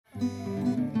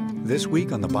This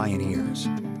week on The Bioneers.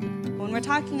 When we're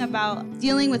talking about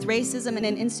dealing with racism in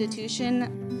an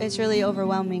institution, it's really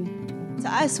overwhelming. To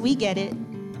us, we get it.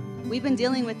 We've been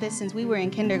dealing with this since we were in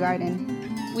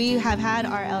kindergarten. We have had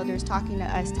our elders talking to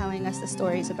us, telling us the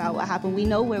stories about what happened. We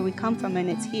know where we come from and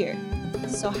it's here.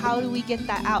 So how do we get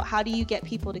that out? How do you get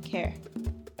people to care?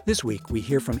 This week, we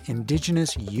hear from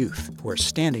Indigenous youth who are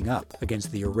standing up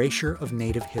against the erasure of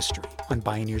Native history on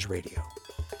Bioneers Radio.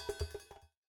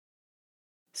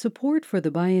 Support for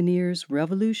the Bioneers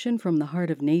Revolution from the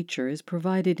Heart of Nature is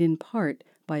provided in part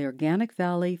by Organic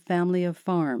Valley Family of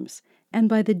Farms and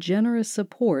by the generous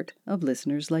support of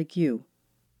listeners like you.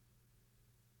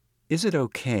 Is it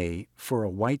okay for a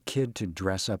white kid to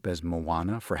dress up as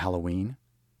Moana for Halloween?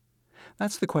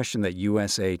 That's the question that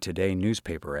USA Today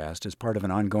newspaper asked as part of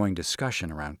an ongoing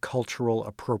discussion around cultural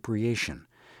appropriation,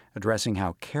 addressing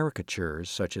how caricatures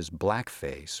such as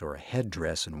blackface or a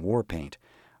headdress and war paint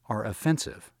are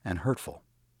offensive and hurtful.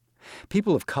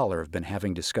 People of color have been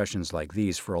having discussions like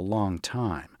these for a long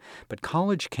time, but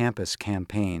college campus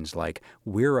campaigns like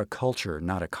We're a Culture,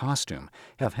 Not a Costume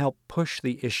have helped push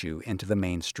the issue into the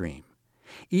mainstream.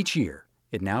 Each year,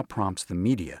 it now prompts the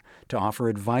media to offer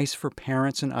advice for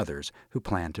parents and others who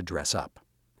plan to dress up.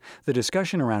 The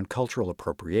discussion around cultural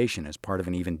appropriation is part of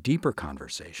an even deeper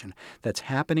conversation that's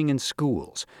happening in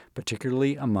schools,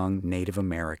 particularly among Native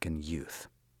American youth.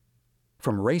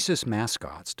 From racist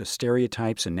mascots to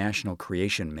stereotypes and national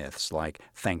creation myths like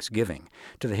Thanksgiving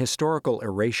to the historical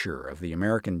erasure of the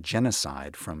American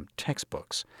genocide from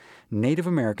textbooks, Native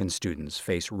American students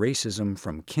face racism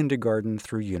from kindergarten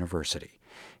through university.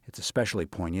 It's especially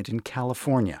poignant in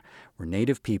California, where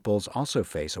Native peoples also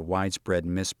face a widespread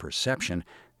misperception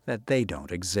that they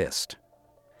don't exist.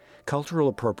 Cultural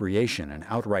appropriation and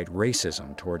outright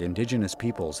racism toward indigenous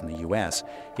peoples in the U.S.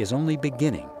 is only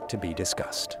beginning to be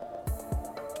discussed.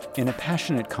 In a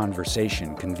passionate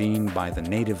conversation convened by the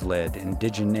Native-led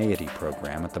Indigeneity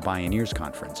program at the Bioneers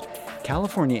Conference,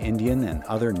 California Indian and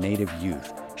other Native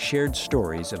youth shared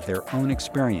stories of their own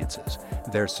experiences,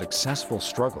 their successful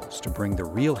struggles to bring the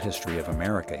real history of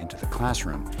America into the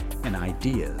classroom, and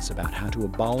ideas about how to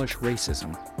abolish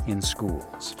racism in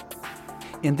schools.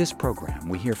 In this program,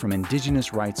 we hear from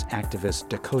Indigenous rights activist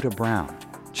Dakota Brown,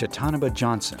 Chitanaba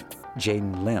Johnson,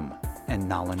 Jaden Lim,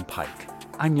 and Nalin Pike.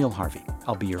 I'm Neil Harvey.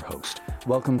 I'll be your host.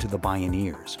 Welcome to the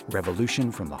Bioneers,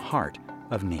 Revolution from the Heart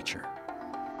of Nature.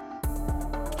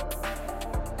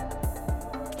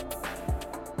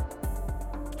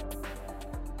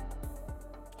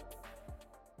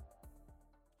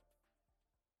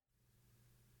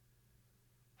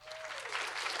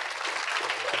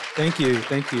 Thank you.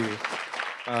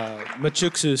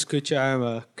 Machuksus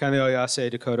kuchayama kanioyase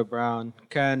Dakota Brown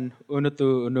kan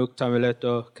unatu unuk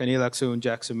tamileto kanilaksu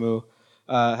unjaksamu.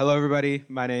 Hello, everybody.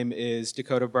 My name is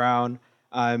Dakota Brown.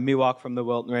 I'm Miwok from the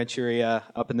Wilton Rancheria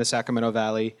up in the Sacramento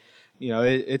Valley.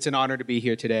 It's an honor to be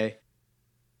here today.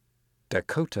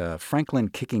 Dakota Franklin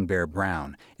Kicking Bear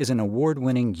Brown is an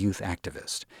award-winning youth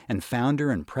activist and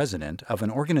founder and president of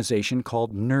an organization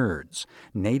called NERDS,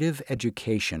 Native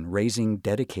Education Raising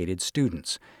Dedicated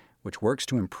Students, which works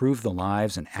to improve the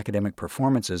lives and academic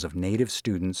performances of Native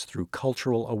students through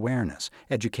cultural awareness,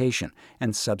 education,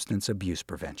 and substance abuse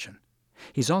prevention.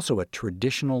 He's also a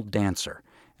traditional dancer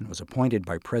and was appointed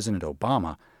by President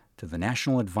Obama to the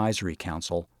National Advisory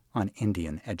Council on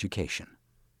Indian Education.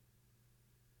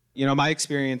 My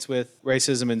experience with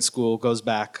racism in school goes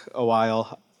back a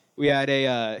while. We had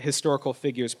a historical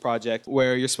figures project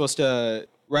where you're supposed to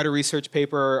write a research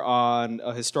paper on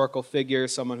a historical figure,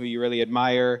 someone who you really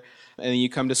admire, and then you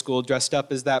come to school dressed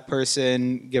up as that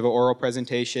person, give an oral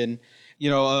presentation. A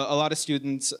lot of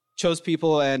students chose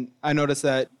people, and I noticed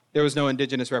that there was no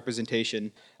Indigenous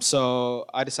representation. So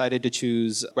I decided to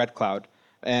choose Red Cloud,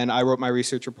 and I wrote my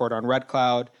research report on Red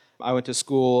Cloud. I went to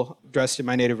school dressed in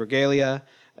my Native regalia,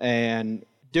 and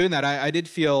doing that, I did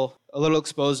feel a little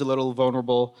exposed, a little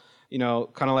vulnerable,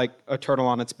 kind of like a turtle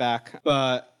on its back.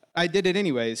 But I did it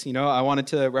anyways. I wanted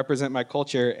to represent my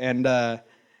culture. And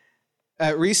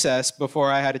at recess, before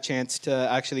I had a chance to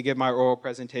actually give my oral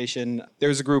presentation, there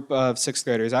was a group of sixth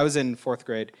graders. I was in fourth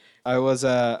grade. I was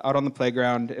out on the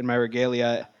playground in my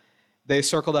regalia. They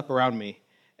circled up around me,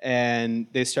 and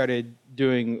they started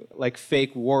doing like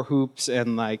fake war hoops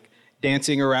and like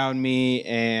dancing around me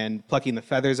and plucking the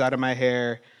feathers out of my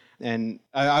hair, and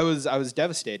I was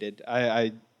devastated.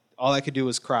 All I could do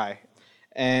was cry,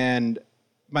 and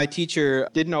my teacher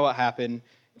didn't know what happened.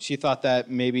 She thought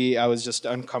that maybe I was just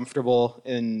uncomfortable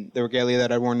in the regalia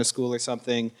that I'd worn to school or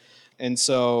something, and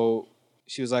so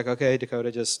she was like, "Okay,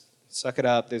 Dakota, just suck it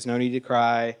up. There's no need to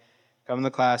cry. Come in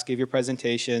the class, give your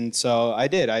presentation." So I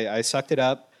did. I sucked it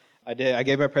up. I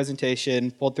gave my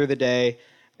presentation, pulled through the day,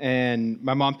 and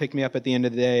my mom picked me up at the end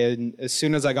of the day. And as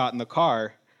soon as I got in the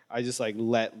car, I just like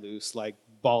let loose, like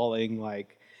bawling,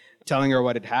 like telling her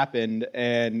what had happened.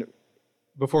 And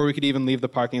before we could even leave the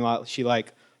parking lot, she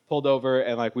like pulled over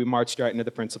and like we marched right into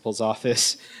the principal's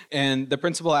office. And the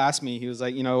principal asked me, he was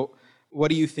like, what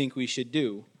do you think we should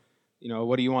do?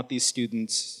 What do you want these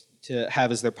students to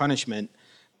have as their punishment?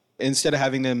 Instead of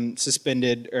having them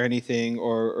suspended or anything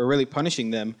or really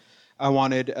punishing them, I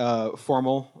wanted a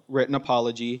formal written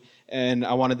apology, and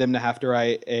I wanted them to have to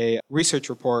write a research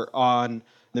report on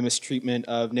the mistreatment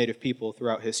of Native people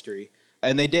throughout history.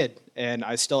 And they did, and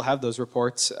I still have those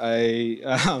reports.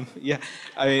 They're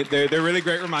really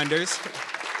great reminders.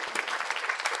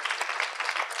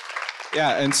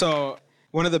 Yeah, and so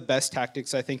one of the best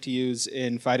tactics I think to use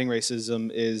in fighting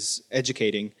racism is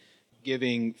educating,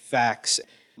 giving facts,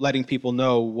 letting people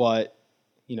know what,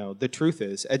 the truth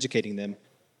is, educating them.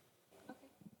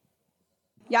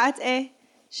 Yaat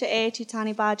Sha'e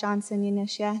Chitani Ba Johnson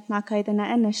Yinishya, Nakaidana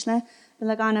Enishla,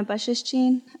 Bilagana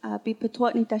Bashishchin,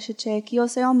 Bipatwatni Dashache,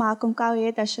 Kioseo Makum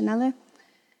Kawe Dashanele.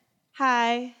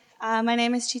 Hi, my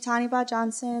name is Chitani Ba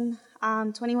Johnson.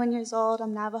 I'm 21 years old,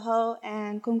 I'm Navajo,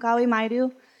 and Kumkawi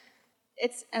Maidu.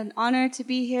 It's an honor to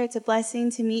be here, it's a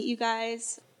blessing to meet you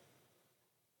guys.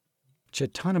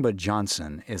 Chitanaba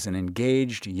Johnson is an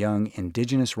engaged young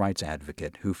indigenous rights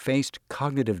advocate who faced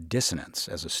cognitive dissonance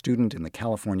as a student in the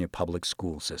California public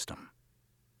school system.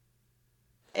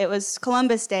 It was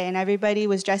Columbus Day, and everybody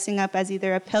was dressing up as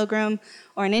either a pilgrim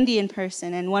or an Indian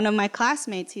person. And one of my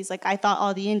classmates, he's like, I thought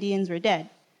all the Indians were dead.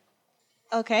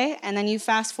 Okay, and then you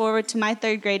fast forward to my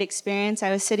third grade experience.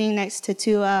 I was sitting next to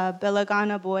two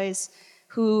Bilagana boys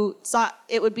who thought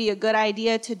it would be a good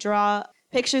idea to draw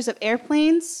pictures of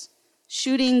airplanes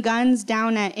shooting guns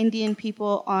down at Indian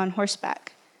people on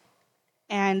horseback,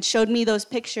 and showed me those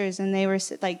pictures, and they were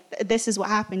like, this is what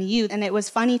happened to you, and it was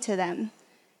funny to them.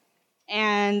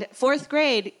 And fourth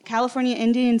grade, California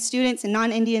Indian students and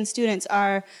non-Indian students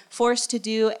are forced to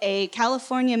do a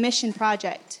California mission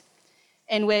project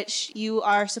in which you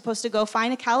are supposed to go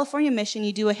find a California mission,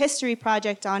 you do a history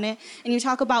project on it, and you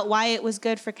talk about why it was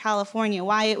good for California,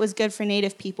 why it was good for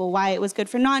Native people, why it was good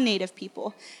for non-Native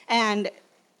people. And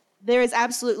there is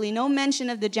absolutely no mention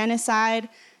of the genocide,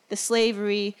 the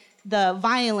slavery, the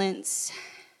violence,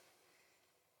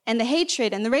 and the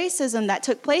hatred and the racism that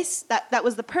took place, that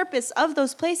was the purpose of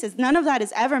those places. None of that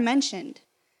is ever mentioned.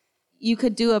 You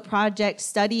could do a project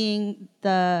studying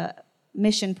the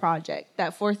mission project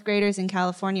that fourth graders in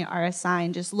California are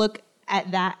assigned. Just look at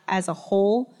that as a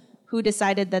whole. Who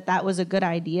decided that that was a good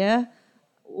idea?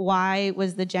 Why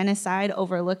was the genocide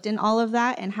overlooked in all of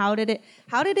that? And how did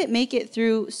it make it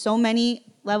through so many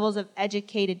levels of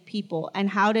educated people?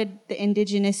 And how did the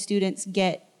indigenous students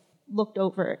get looked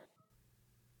over?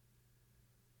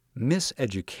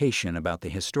 Miseducation about the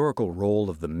historical role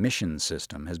of the mission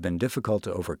system has been difficult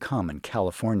to overcome in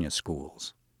California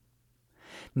schools.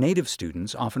 Native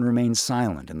students often remain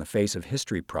silent in the face of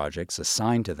history projects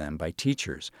assigned to them by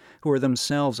teachers who are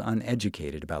themselves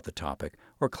uneducated about the topic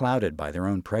or clouded by their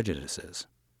own prejudices.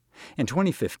 In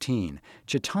 2015,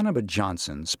 Chitanaba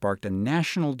Johnson sparked a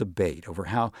national debate over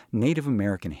how Native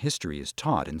American history is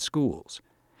taught in schools.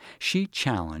 She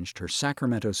challenged her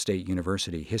Sacramento State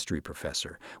University history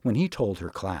professor when he told her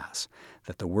class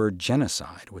that the word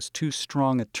genocide was too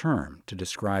strong a term to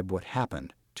describe what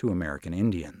happened to American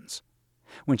Indians.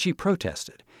 When she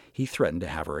protested, he threatened to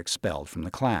have her expelled from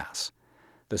the class.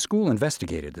 The school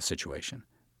investigated the situation,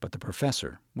 but the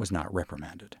professor was not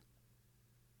reprimanded.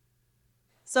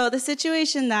 So the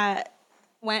situation that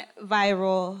went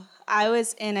viral, I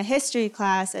was in a history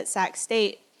class at Sac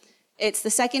State. It's the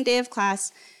second day of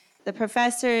class. The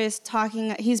professor is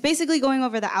talking, he's basically going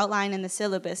over the outline and the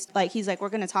syllabus. He's like, we're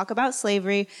going to talk about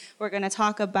slavery, we're going to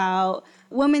talk about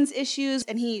women's issues,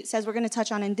 and he says we're going to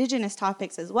touch on indigenous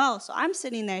topics as well. So I'm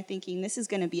sitting there thinking, this is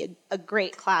going to be a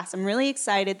great class. I'm really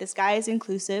excited. This guy is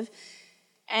inclusive.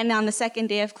 And on the second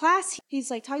day of class, he's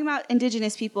like talking about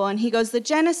indigenous people, and he goes, the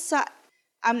genocide,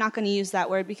 I'm not going to use that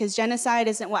word because genocide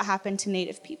isn't what happened to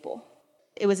Native people.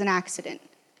 It was an accident.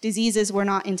 Diseases were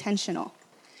not intentional.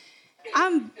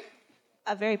 I'm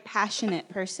a very passionate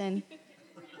person.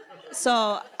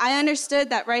 So I understood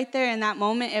that right there in that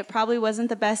moment, it probably wasn't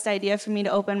the best idea for me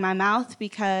to open my mouth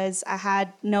because I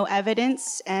had no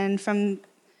evidence. And from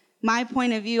my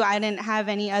point of view, I didn't have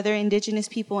any other Indigenous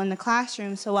people in the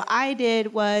classroom. So what I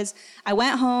did was I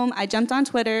went home, I jumped on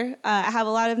Twitter. I have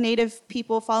a lot of Native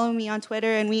people follow me on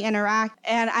Twitter and we interact.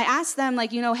 And I asked them,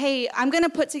 like, hey, I'm going to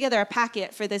put together a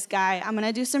packet for this guy. I'm going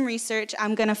to do some research.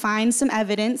 I'm going to find some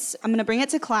evidence. I'm going to bring it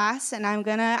to class and I'm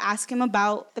going to ask him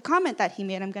about the comment that he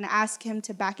made. I'm going to ask him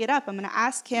to back it up. I'm going to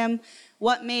ask him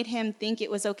what made him think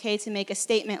it was okay to make a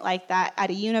statement like that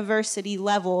at a university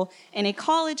level in a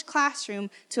college classroom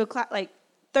to like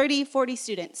 30, 40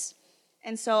 students.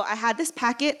 And so I had this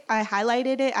packet, I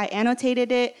highlighted it, I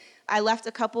annotated it, I left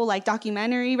a couple like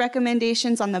documentary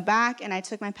recommendations on the back, and I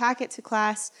took my packet to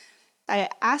class. I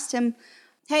asked him,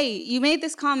 hey, you made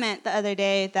this comment the other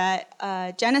day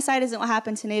that genocide isn't what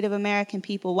happened to Native American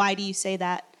people. Why do you say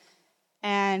that?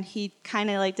 And he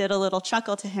kind of like did a little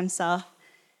chuckle to himself.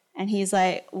 And he's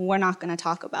like, we're not going to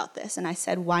talk about this. And I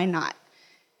said, why not?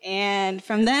 And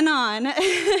from then on,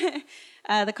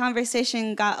 the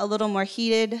conversation got a little more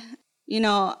heated.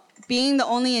 Being the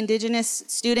only Indigenous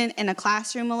student in a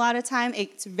classroom a lot of time,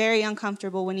 it's very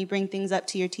uncomfortable when you bring things up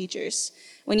to your teachers.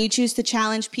 When you choose to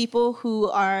challenge people who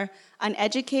are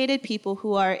uneducated, people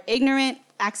who are ignorant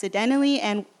accidentally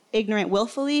and ignorant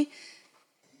willfully,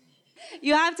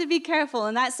 you have to be careful.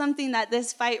 And that's something that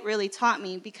this fight really taught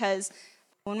me, because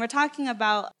when we're talking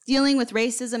about dealing with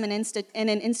racism in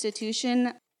an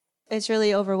institution, it's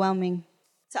really overwhelming.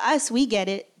 To us, we get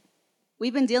it.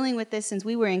 We've been dealing with this since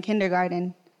we were in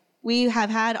kindergarten. We have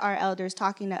had our elders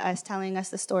talking to us, telling us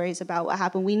the stories about what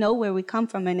happened. We know where we come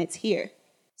from, and it's here.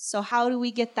 So how do we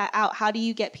get that out? How do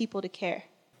you get people to care?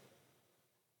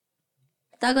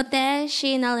 Dagote,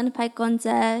 she Nalin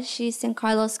Paikonza, she San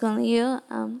Carlos Gonliu,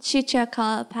 she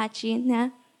Chiraka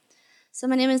Apache. So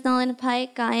my name is Nalin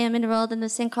Pike. I am enrolled in the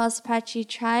St. Carlos Apache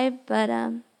tribe, but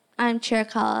I'm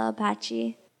Chiricahua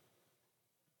Apache.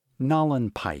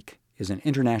 Nalin Pike is an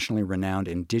internationally renowned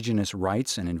indigenous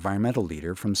rights and environmental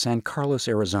leader from San Carlos,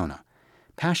 Arizona,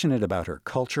 passionate about her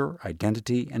culture,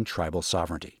 identity, and tribal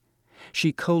sovereignty.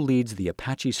 She co-leads the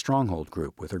Apache Stronghold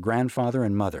Group with her grandfather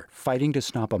and mother, fighting to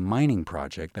stop a mining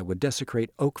project that would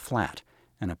desecrate Oak Flat,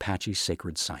 an Apache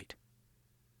sacred site.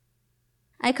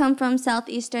 I come from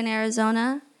southeastern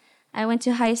Arizona. I went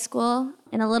to high school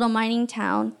in a little mining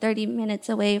town 30 minutes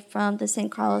away from the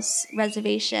St. Carlos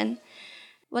reservation.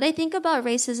 What I think about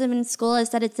racism in school is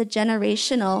that it's a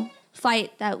generational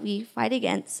fight that we fight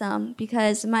against,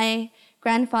 because my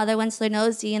grandfather, Wenceslor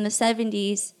Nosey, in the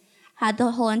 70s, had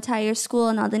the whole entire school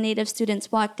and all the Native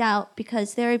students walked out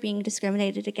because they were being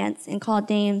discriminated against and called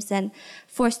names and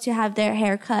forced to have their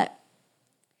hair cut.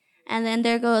 And then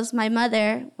there goes my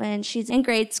mother when she's in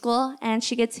grade school and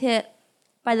she gets hit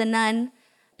by the nun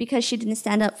because she didn't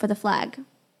stand up for the flag.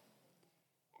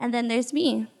 And then there's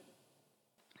me.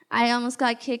 I almost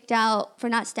got kicked out for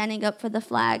not standing up for the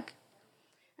flag.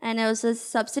 And it was a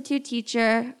substitute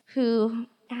teacher who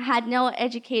had no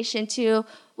education to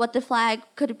what the flag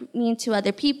could mean to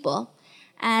other people.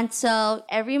 And so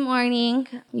every morning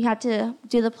we had to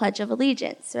do the Pledge of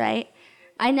Allegiance, right?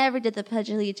 I never did the Pledge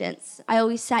of Allegiance. I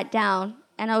always sat down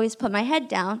and always put my head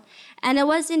down. And it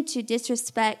wasn't to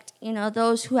disrespect,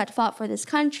 those who had fought for this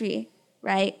country,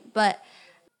 right? But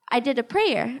I did a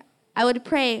prayer. I would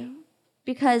pray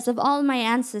because of all my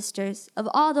ancestors, of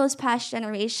all those past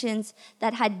generations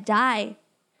that had died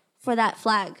for that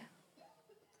flag.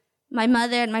 My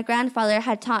mother and my grandfather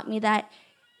had taught me that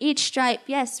each stripe,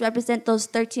 yes, represent those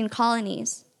 13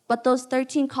 colonies, but those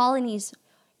 13 colonies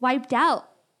wiped out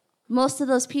most of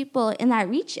those people in that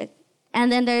region. And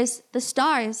then there's the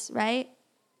stars, right?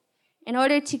 In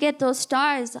order to get those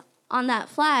stars on that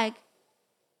flag,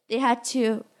 they had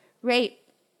to rape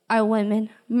our women,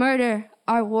 murder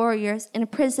our warriors, and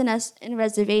imprison us in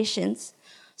reservations.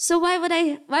 So why would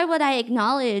I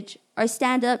acknowledge or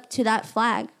stand up to that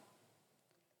flag?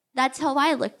 That's how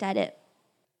I looked at it.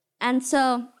 And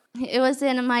so it was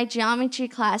in my geometry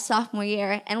class sophomore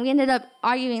year, and we ended up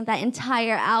arguing that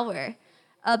entire hour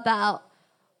about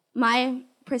my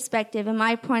perspective and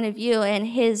my point of view and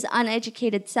his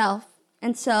uneducated self.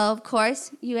 And so, of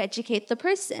course, you educate the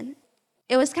person.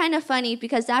 It was kind of funny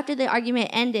because after the argument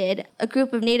ended, a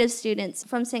group of Native students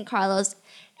from St. Carlos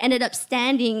ended up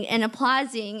standing and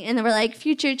applauding, and they were like,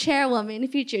 future chairwoman,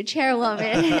 future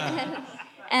chairwoman.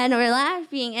 And we're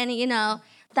laughing, and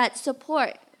that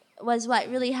support was what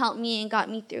really helped me and got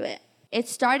me through it. It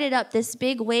started up this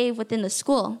big wave within the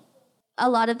school. A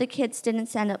lot of the kids didn't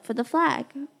stand up for the flag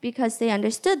because they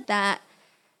understood that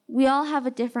we all have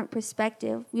a different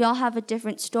perspective. We all have a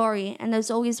different story, and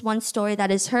there's always one story that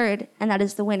is heard, and that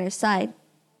is the winner's side.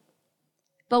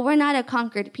 But we're not a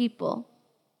conquered people.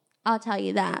 I'll tell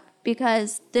you that,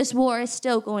 because this war is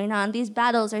still going on. These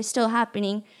battles are still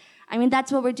happening. I mean,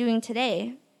 that's what we're doing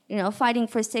today, fighting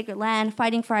for sacred land,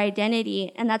 fighting for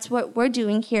identity, and that's what we're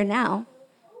doing here now,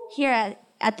 here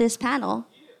at this panel.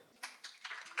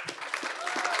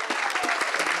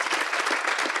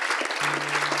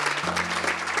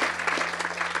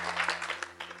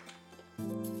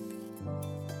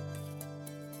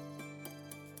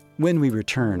 When we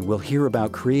return, we'll hear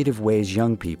about creative ways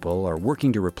young people are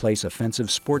working to replace offensive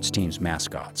sports teams'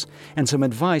 mascots and some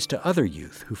advice to other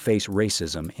youth who face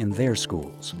racism in their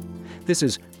schools. This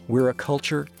is We're a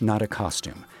Culture, Not a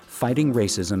Costume, Fighting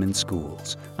Racism in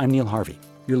Schools. I'm Neil Harvey.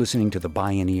 You're listening to The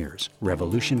Bioneers,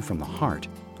 Revolution from the Heart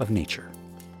of Nature.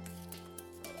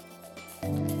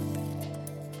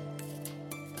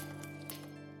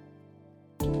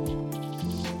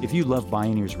 If you love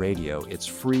Bioneers Radio, it's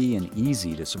free and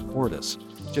easy to support us.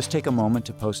 Just take a moment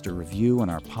to post a review on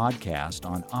our podcast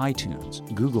on iTunes,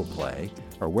 Google Play,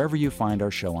 or wherever you find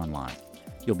our show online.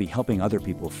 You'll be helping other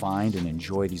people find and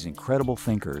enjoy these incredible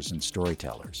thinkers and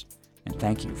storytellers. And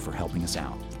thank you for helping us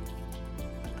out.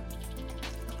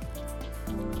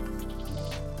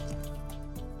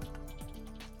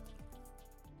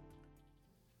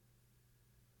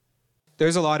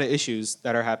 There's a lot of issues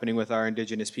that are happening with our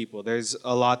Indigenous people. There's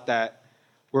a lot that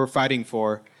we're fighting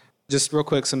for. Just real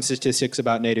quick, some statistics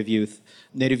about Native youth.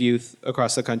 Native youth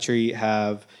across the country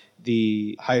have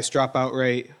the highest dropout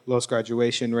rate, lowest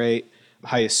graduation rate,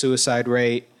 highest suicide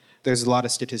rate. There's a lot of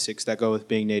statistics that go with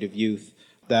being Native youth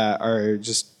that are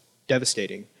just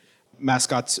devastating.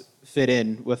 Mascots fit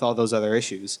in with all those other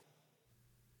issues.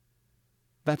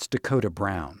 That's Dakota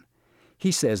Brown.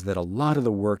 He says that a lot of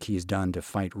the work he's done to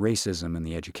fight racism in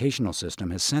the educational system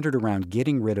has centered around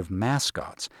getting rid of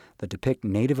mascots that depict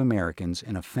Native Americans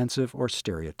in offensive or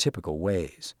stereotypical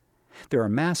ways. There are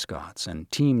mascots and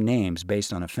team names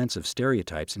based on offensive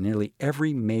stereotypes in nearly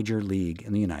every major league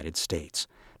in the United States,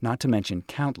 not to mention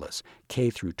countless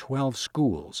K-12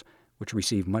 schools, which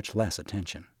receive much less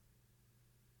attention.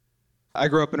 I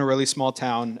grew up in a really small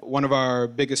town. One of our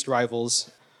biggest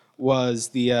rivals was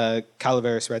the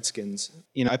Calaveras Redskins.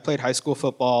 I played high school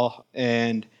football,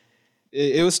 and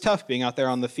it was tough being out there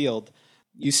on the field.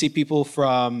 You see people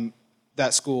from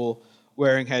that school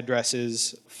wearing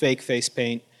headdresses, fake face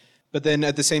paint, but then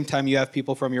at the same time you have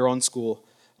people from your own school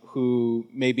who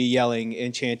may be yelling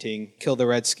and chanting, "Kill the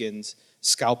Redskins,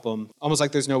 scalp them," almost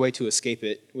like there's no way to escape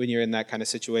it when you're in that kind of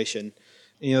situation.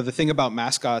 The thing about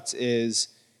mascots is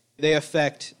they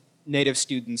affect Native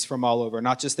students from all over,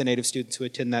 not just the Native students who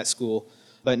attend that school,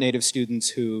 but Native students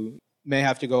who may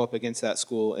have to go up against that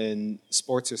school in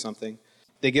sports or something.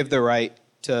 They give the right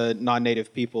to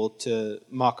non-Native people to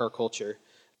mock our culture.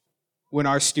 When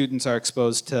our students are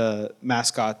exposed to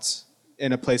mascots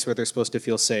in a place where they're supposed to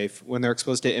feel safe, when they're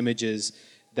exposed to images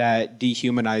that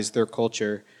dehumanize their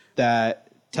culture,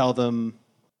 that tell them,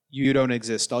 you don't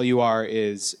exist, all you are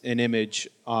is an image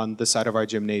on the side of our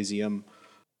gymnasium,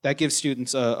 that gives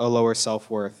students a lower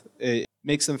self-worth. It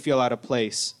makes them feel out of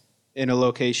place in a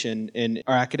location in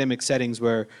our academic settings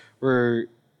where we're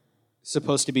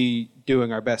supposed to be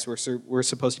doing our best. We're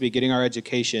supposed to be getting our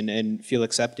education and feel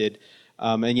accepted,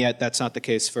 and yet that's not the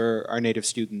case for our Native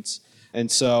students.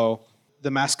 And so the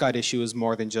mascot issue is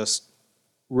more than just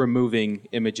removing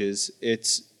images.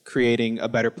 It's creating a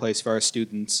better place for our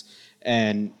students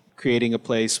and creating a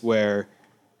place where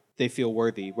they feel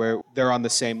worthy, where they're on the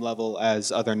same level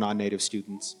as other non-Native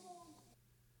students.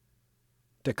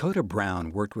 Dakota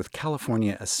Brown worked with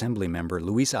California Assembly member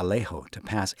Luis Alejo to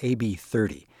pass AB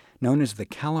 30, known as the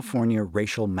California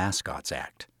Racial Mascots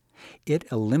Act. It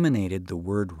eliminated the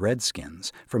word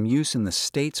Redskins from use in the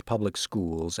state's public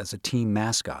schools as a team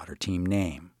mascot or team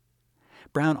name.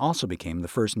 Brown also became the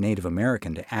first Native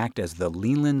American to act as the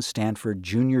Leland Stanford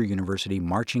Junior University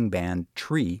Marching Band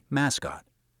Tree mascot.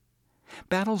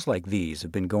 Battles like these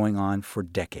have been going on for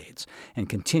decades and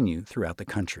continue throughout the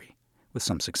country, with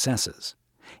some successes.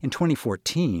 In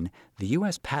 2014, the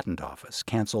U.S. Patent Office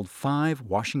canceled 5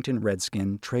 Washington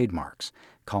Redskin trademarks,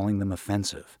 calling them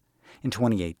offensive. In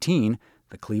 2018,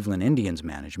 the Cleveland Indians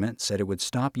management said it would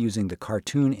stop using the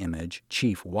cartoon image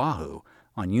Chief Wahoo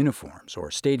on uniforms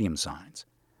or stadium signs,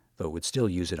 though it would still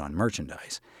use it on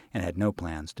merchandise and had no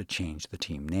plans to change the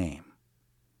team name.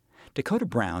 Dakota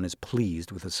Brown is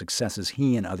pleased with the successes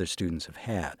he and other students have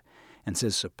had and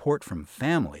says support from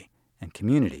family and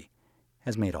community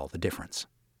has made all the difference.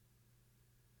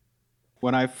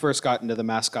 When I first got into the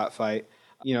mascot fight,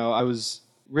 I was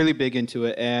really big into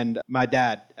it, and my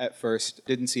dad at first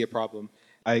didn't see a problem.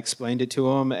 I explained it to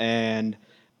him, and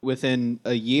within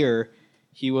a year,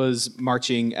 he was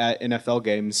marching at NFL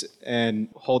games and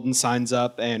holding signs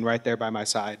up and right there by my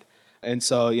side. And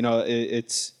so,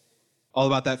 it's all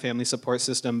about that family support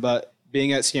system. But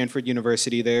being at Stanford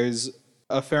University, there's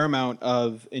a fair amount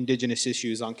of indigenous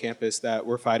issues on campus that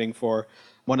we're fighting for.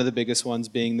 One of the biggest ones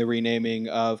being the renaming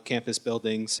of campus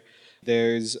buildings.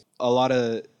 There's a lot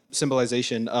of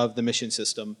symbolization of the mission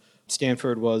system.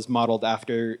 Stanford was modeled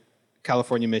after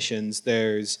California missions.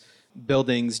 There's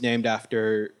buildings named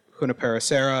after Junipero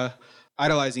Serra,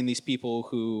 idolizing these people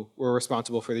who were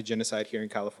responsible for the genocide here in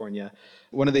California.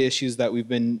 One of the issues that we've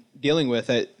been dealing with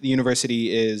at the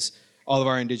university is all of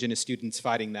our indigenous students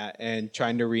fighting that and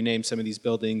trying to rename some of these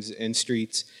buildings and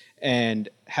streets, and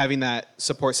having that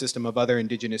support system of other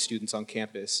indigenous students on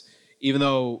campus. Even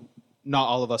though not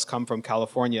all of us come from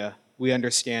California, we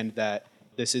understand that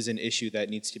this is an issue that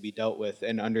needs to be dealt with,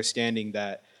 and understanding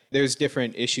that there's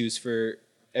different issues for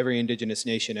every indigenous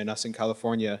nation, and us in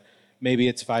California, maybe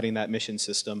it's fighting that mission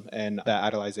system and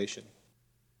that idolization.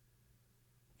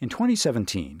 In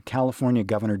 2017, California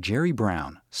Governor Jerry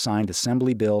Brown signed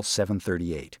Assembly Bill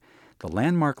 738. The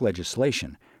landmark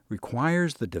legislation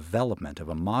requires the development of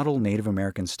a model Native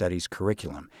American Studies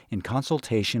curriculum in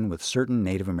consultation with certain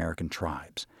Native American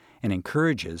tribes, and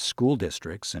encourages school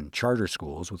districts and charter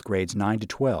schools with grades 9 to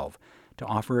 12 to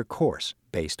offer a course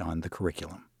based on the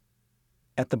curriculum.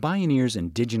 At the Bioneers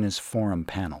Indigenous Forum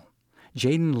panel,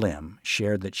 Jaden Lim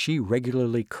shared that she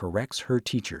regularly corrects her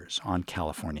teachers on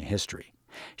California history.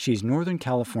 She's Northern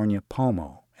California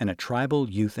Pomo and a tribal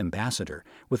youth ambassador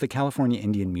with the California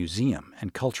Indian Museum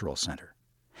and Cultural Center.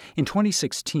 In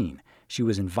 2016, she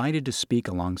was invited to speak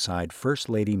alongside First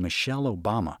Lady Michelle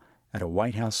Obama at a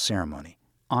White House ceremony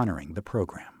honoring the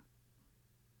program.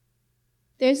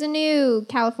 There's a new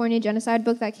California genocide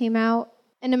book that came out,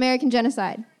 An American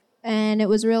Genocide, and it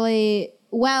was really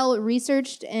well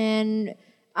researched, and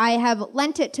I have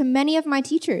lent it to many of my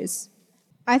teachers.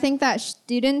 I think that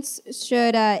students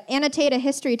should annotate a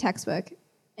history textbook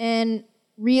and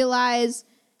realize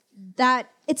that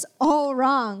it's all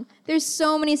wrong. There's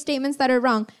so many statements that are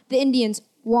wrong. The Indians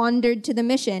wandered to the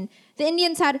mission. The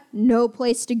Indians had no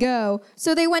place to go,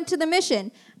 so they went to the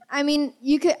mission. I mean,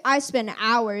 I spend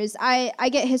hours. I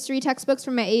get history textbooks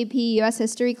from my AP US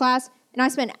history class, and I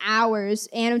spend hours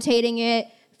annotating it,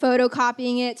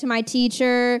 photocopying it to my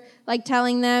teacher, like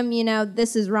telling them,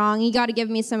 this is wrong. You got to give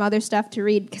me some other stuff to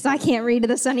read because I can't read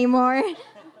this anymore.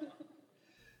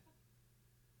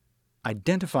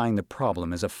 Identifying the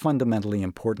problem is a fundamentally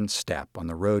important step on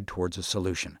the road towards a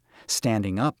solution.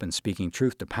 Standing up and speaking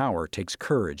truth to power takes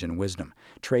courage and wisdom,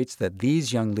 traits that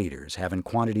these young leaders have in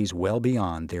quantities well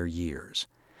beyond their years.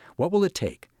 What will it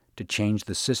take to change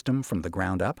the system from the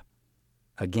ground up?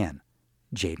 Again,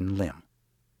 Jaden Lim.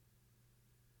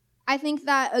 I think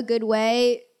that a good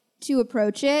way to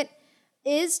approach it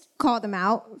is call them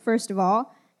out, first of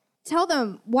all. Tell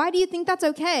them, why do you think that's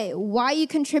okay? Why are you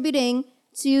contributing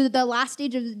to the last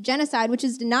stage of genocide, which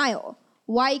is denial?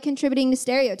 Why are you contributing to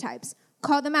stereotypes?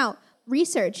 Call them out.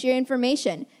 Research your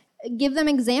information. Give them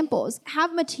examples.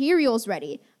 Have materials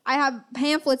ready. I have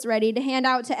pamphlets ready to hand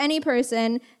out to any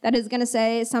person that is going to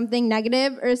say something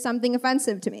negative or something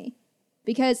offensive to me,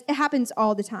 because it happens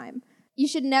all the time. You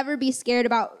should never be scared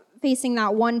about facing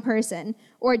that one person,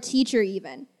 or a teacher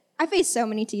even. I face so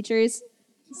many teachers.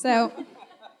 So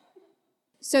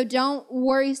don't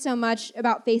worry so much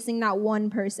about facing that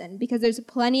one person, because there's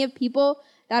plenty of people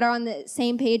that are on the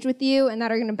same page with you and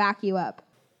that are going to back you up.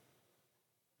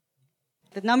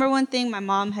 The number one thing my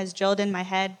mom has drilled in my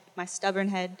head, my stubborn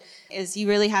head, is you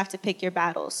really have to pick your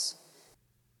battles.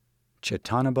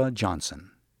 Chitanaba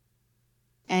Johnson.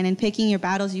 And in picking your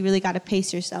battles, you really got to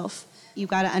pace yourself. You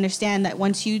got to understand that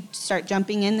once you start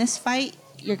jumping in this fight,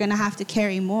 you're going to have to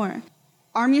carry more.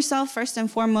 Arm yourself first and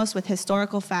foremost with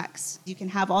historical facts. You can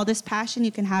have all this passion,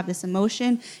 you can have this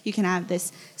emotion, you can have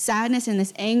this sadness and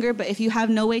this anger, but if you have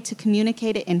no way to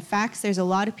communicate it in facts, there's a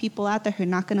lot of people out there who are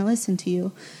not going to listen to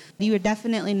you. You are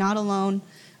definitely not alone.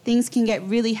 Things can get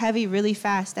really heavy really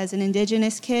fast. As an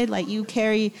Indigenous kid, you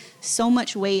carry so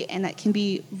much weight, and that can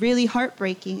be really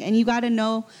heartbreaking, and you got to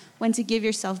know when to give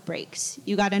yourself breaks.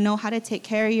 You got to know how to take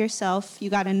care of yourself. You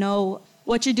got to know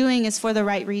what you're doing is for the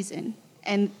right reason.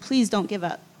 And please don't give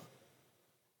up.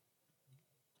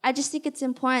 I just think it's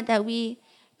important that we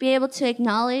be able to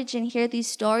acknowledge and hear these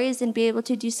stories and be able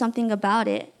to do something about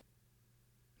it.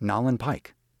 Nolan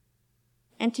Pike.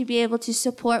 And to be able to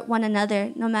support one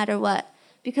another no matter what,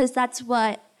 because that's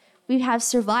what we have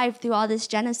survived through all this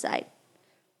genocide.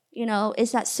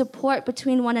 Is that support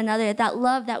between one another, that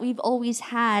love that we've always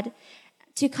had,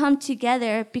 to come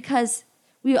together because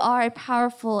we are a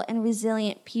powerful and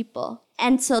resilient people.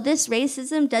 And so this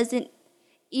racism doesn't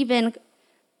even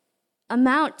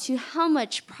amount to how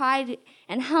much pride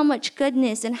and how much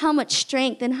goodness and how much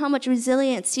strength and how much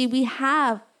resiliency we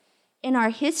have in our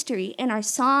history, in our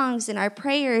songs, in our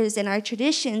prayers, in our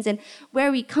traditions, and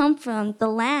where we come from, the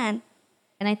land.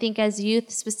 And I think as youth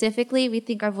specifically, we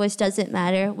think our voice doesn't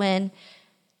matter when,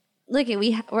 look,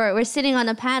 we're sitting on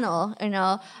a panel,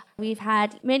 we've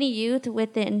had many youth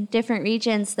within different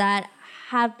regions that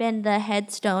have been the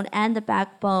headstone and the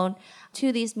backbone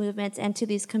to these movements and to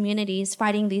these communities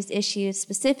fighting these issues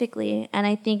specifically. And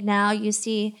I think now you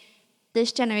see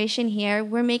this generation here,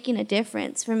 we're making a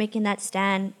difference. We're making that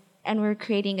stand and we're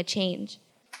creating a change.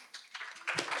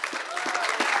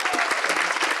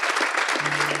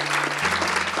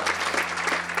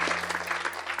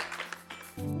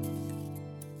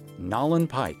 Nolan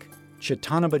Pike,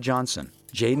 Chitanaba Johnson,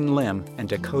 Jaden Lim, and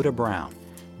Dakota Brown,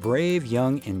 brave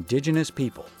young Indigenous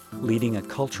people leading a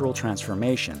cultural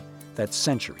transformation that's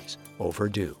centuries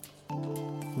overdue.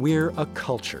 We're a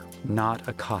culture, not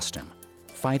a costume,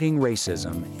 fighting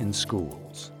racism in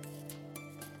schools.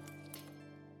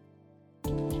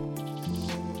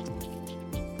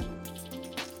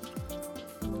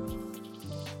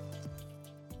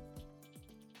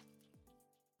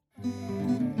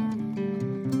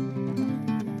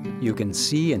 You can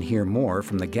see and hear more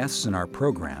from the guests in our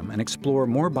program and explore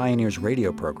more Bioneers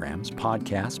radio programs,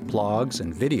 podcasts, blogs,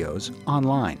 and videos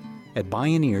online at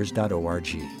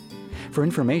bioneers.org. For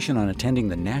information on attending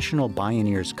the National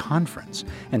Bioneers Conference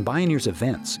and Bioneers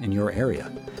events in your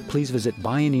area, please visit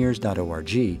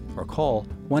bioneers.org or call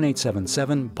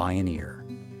 1-877-BIONEER.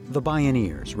 The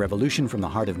Bioneers, Revolution from the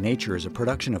Heart of Nature is a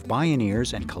production of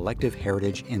Bioneers and Collective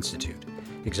Heritage Institute.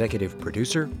 Executive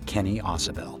producer, Kenny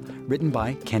Ausubel. Written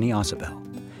by Kenny Ausubel.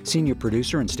 Senior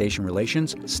producer and station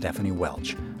relations, Stephanie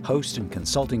Welch. Host and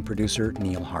consulting producer,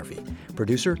 Neil Harvey.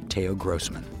 Producer, Teo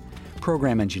Grossman.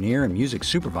 Program engineer and music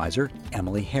supervisor,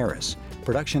 Emily Harris.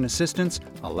 Production assistants,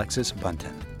 Alexis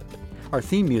Bunton. Our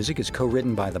theme music is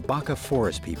co-written by the Baka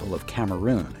Forest people of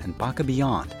Cameroon and Baka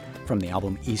Beyond from the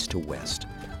album East to West.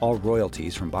 All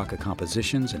royalties from Baka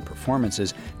compositions and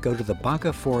performances go to the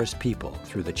Baka Forest people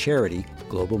through the charity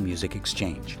Global Music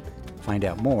Exchange. Find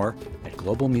out more at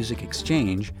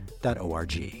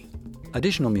globalmusicexchange.org.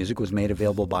 Additional music was made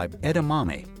available by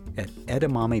Edamame at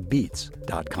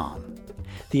edamamebeats.com.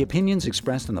 The opinions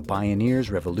expressed on the Bioneers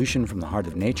Revolution from the Heart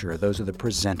of Nature are those of the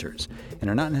presenters and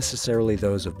are not necessarily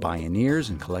those of Bioneers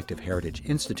and Collective Heritage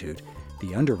Institute,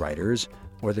 the underwriters,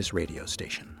 or this radio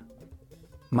station.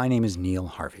 My name is Neil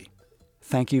Harvey.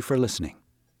 Thank you for listening.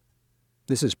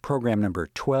 This is program number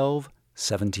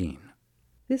 1217.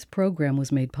 This program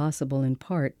was made possible in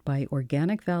part by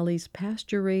Organic Valley's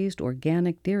pasture-raised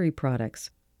organic dairy products,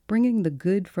 bringing the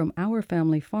good from our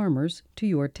family farmers to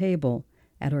your table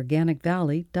at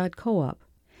organicvalley.coop,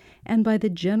 and by the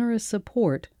generous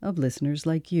support of listeners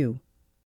like you.